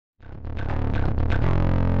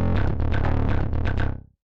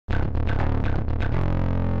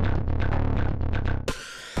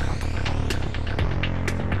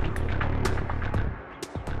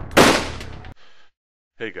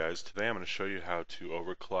Hey guys, today I'm going to show you how to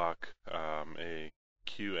overclock a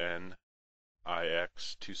Qnix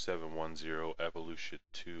 2710 Evolution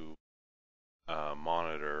 2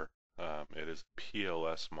 monitor. It is a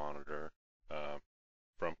PLS monitor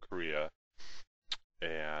from Korea,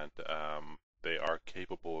 and they are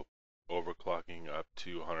capable of overclocking up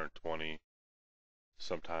to 120,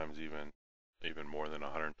 sometimes even more than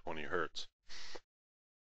 120 hertz.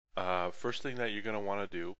 First thing that you're going to want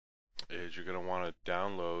to do is you're going to want to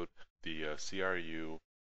download the CRU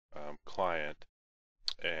client,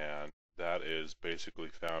 and that is basically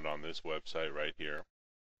found on this website right here.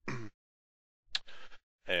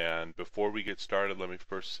 And before we get started, let me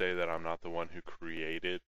first say that I'm not the one who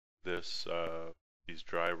created this these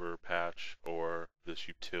driver patch or this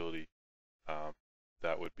utility.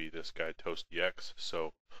 That would be this guy ToastEX.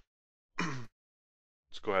 So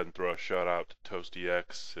let's go ahead and throw a shout out to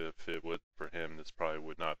ToastEX. If it would for him, this probably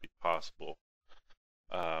would not be possible.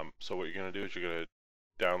 So what you're going to do is you're going to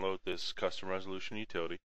download this custom resolution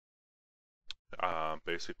utility.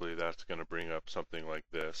 Basically, that's going to bring up something like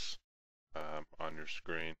this on your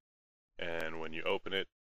screen, and when you open it,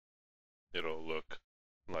 it'll look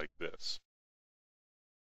like this.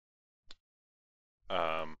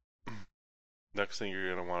 Next thing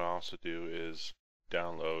you're going to want to also do is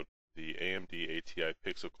download the AMD ATI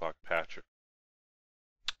Pixelclock Patcher.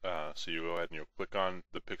 So you go ahead and you'll click on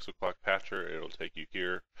the Pixelclock Patcher, it'll take you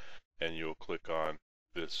here, and you'll click on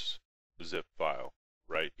this zip file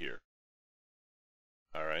right here.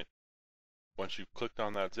 Alright, once you've clicked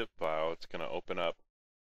on that zip file, it's going to open up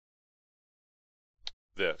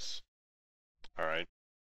this. Alright,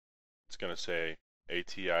 it's going to say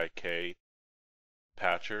ATIK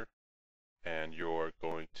Patcher, and you're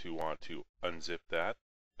going to want to unzip that,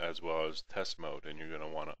 as well as test mode, and you're going to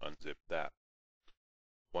want to unzip that.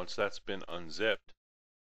 Once that's been unzipped,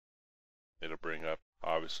 it'll bring up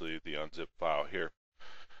obviously the unzipped file here.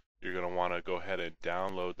 You're going to want to go ahead and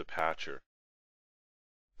download the patcher.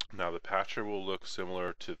 Now the patcher will look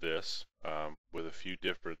similar to this with a few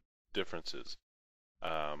differences.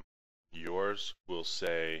 Yours will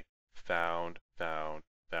say found.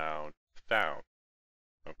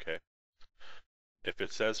 Okay. If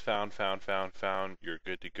it says found, you're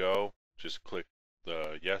good to go. Just click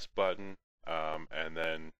the yes button and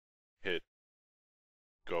then hit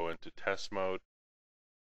go into test mode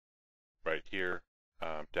right here.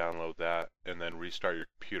 Download that and then restart your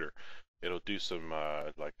computer. It'll do some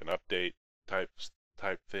like an update type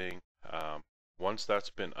thing. Once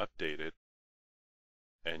that's been updated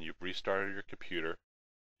and you've restarted your computer,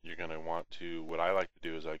 you're going to want to, what I like to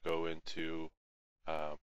do is I go into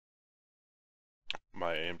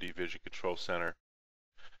my AMD Vision Control Center,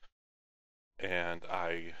 and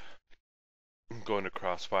I go into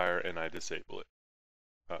Crossfire and I disable it.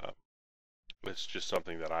 It's just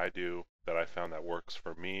something that I do that I found that works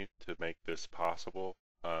for me to make this possible.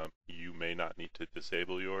 You may not need to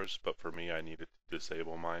disable yours, but for me I needed to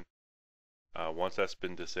disable mine. Once that's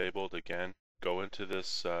been disabled, again, go into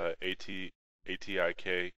this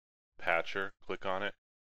ATIK patcher, click on it,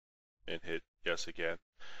 and hit yes again.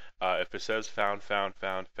 If it says found,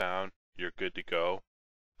 you're good to go.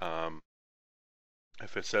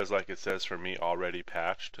 If it says like it says for me already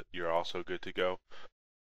patched, you're also good to go.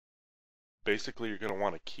 Basically, you're going to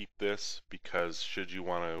want to keep this because should you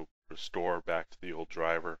want to restore back to the old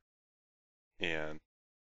driver and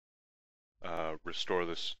restore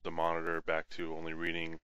the monitor back to only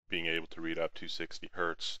being able to read up to 60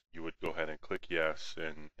 hertz, you would go ahead and click yes,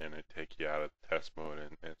 and it take you out of the test mode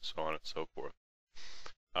and so on and so forth.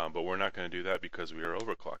 But we're not going to do that because we are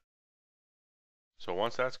overclocked. So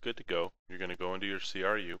once that's good to go, you're going to go into your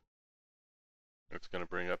CRU. It's going to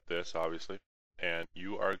bring up this, obviously, and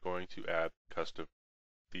you are going to add custom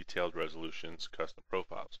detailed resolutions, custom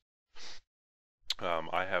profiles.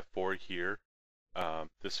 I have 4 here.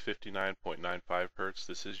 This 59.95 hertz,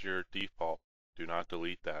 this is your default. Do not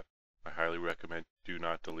delete that. I highly recommend do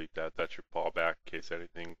not delete that. That's your fallback in case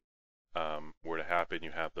anything were to happen.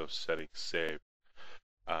 You have those settings saved.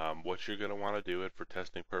 What you're going to want to do it for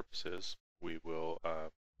testing purposes, we will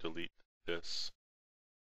delete this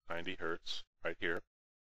 90 hertz right here,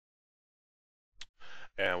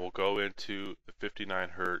 and we'll go into the 59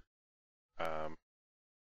 hertz,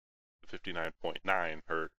 59.9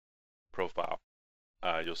 hertz profile.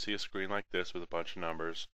 You'll see a screen like this with a bunch of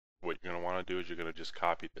numbers. What you're going to want to do is you're going to just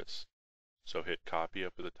copy this. So hit copy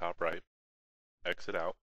up at the top right, exit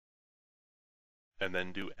out, and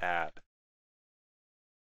then do add.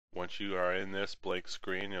 Once you are in this blank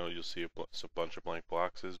screen, you'll see a bunch of blank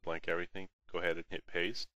boxes, blank everything. Go ahead and hit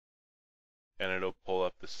paste, and it'll pull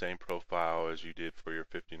up the same profile as you did for your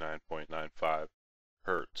 59.95.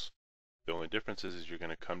 hertz. The only difference is you're going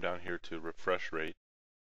to come down here to refresh rate,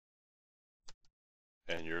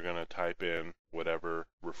 and you're going to type in whatever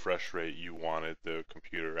refresh rate you wanted the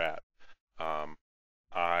computer at.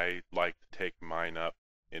 I like to take mine up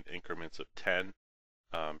in increments of 10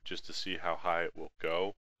 just to see how high it will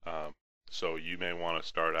go. So you may want to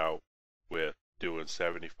start out with doing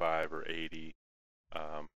 75 or 80,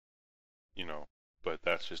 you know, but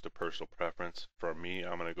that's just a personal preference. For me,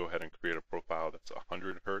 I'm going to go ahead and create a profile that's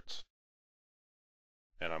 100 hertz,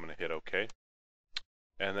 and I'm going to hit OK.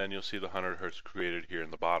 And then you'll see the 100 hertz created here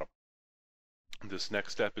in the bottom. This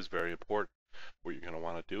next step is very important. What you're going to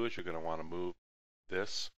want to do is you're going to want to move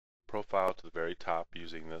this profile to the very top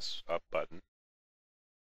using this up button.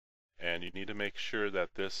 And you need to make sure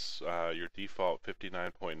that this, your default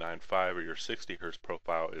 59.95 or your 60 hertz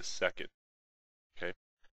profile is second. Okay.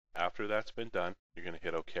 After that's been done, you're going to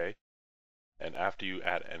hit OK. And after you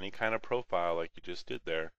add any kind of profile like you just did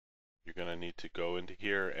there, you're going to need to go into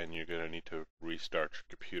here and you're going to need to restart your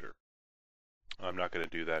computer. I'm not going to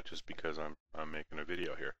do that just because I'm making a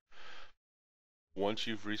video here. Once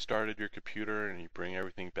you've restarted your computer and you bring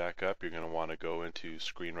everything back up, you're going to want to go into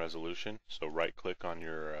screen resolution. So right click on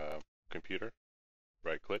your computer,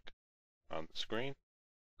 right click on the screen,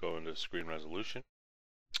 go into screen resolution,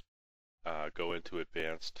 go into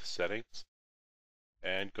advanced settings,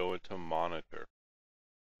 and go into monitor.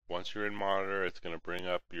 Once you're in monitor, it's going to bring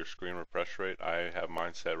up your screen refresh rate. I have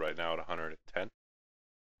mine set right now at 110,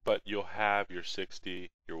 but you'll have your 60,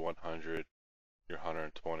 your 100, your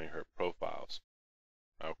 120 hertz profiles.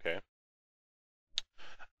 Okay.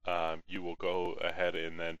 You will go ahead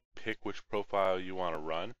and then pick which profile you want to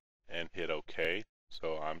run and hit OK.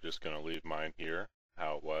 So I'm just going to leave mine here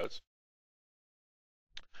how it was.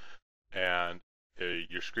 And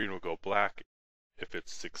your screen will go black if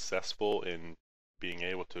it's successful in being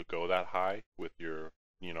able to go that high with your,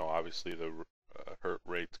 obviously the hertz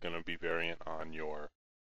rate's going to be variant on your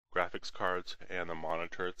graphics cards and the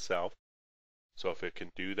monitor itself. So if it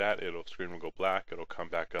can do that, screen will go black, it'll come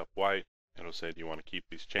back up white, it'll say, do you want to keep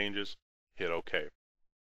these changes? Hit OK.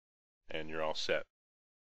 And you're all set.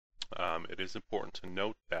 It is important to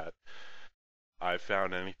note that I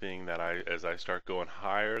found anything that as I start going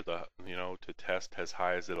higher, to test as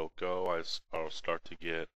high as it'll go, I'll start to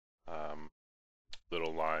get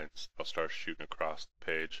little lines. I'll start shooting across the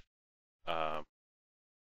page.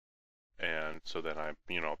 And so then I,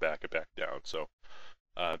 back it back down. So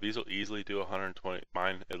these will easily do 120.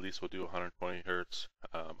 Mine at least will do 120 hertz.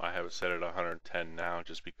 I have it set at 110 now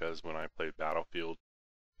just because when I play Battlefield,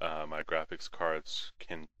 my graphics cards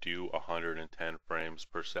can do 110 frames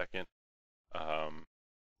per second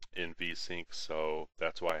in VSync, so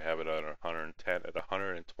that's why I have it at 110. At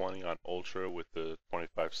 120 on Ultra with the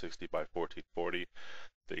 2560 by 1440,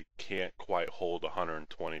 they can't quite hold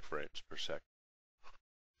 120 frames per second.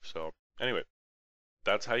 So anyway,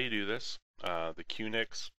 that's how you do this. The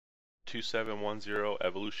Qnix 2710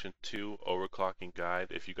 Evolution 2 Overclocking Guide.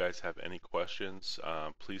 If you guys have any questions,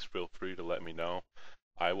 please feel free to let me know.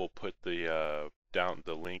 I will put the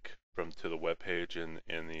link to the web page in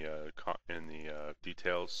the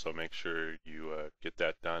details, so make sure you get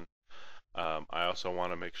that done. I also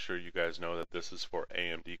want to make sure you guys know that this is for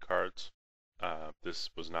AMD cards. This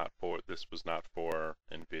was not for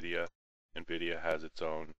NVIDIA. NVIDIA has its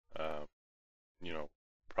own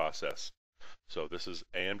process. So this is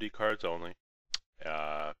AMD cards only.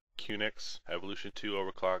 Qnix Evolution 2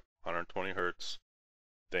 Overclock 120 hertz.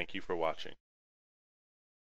 Thank you for watching.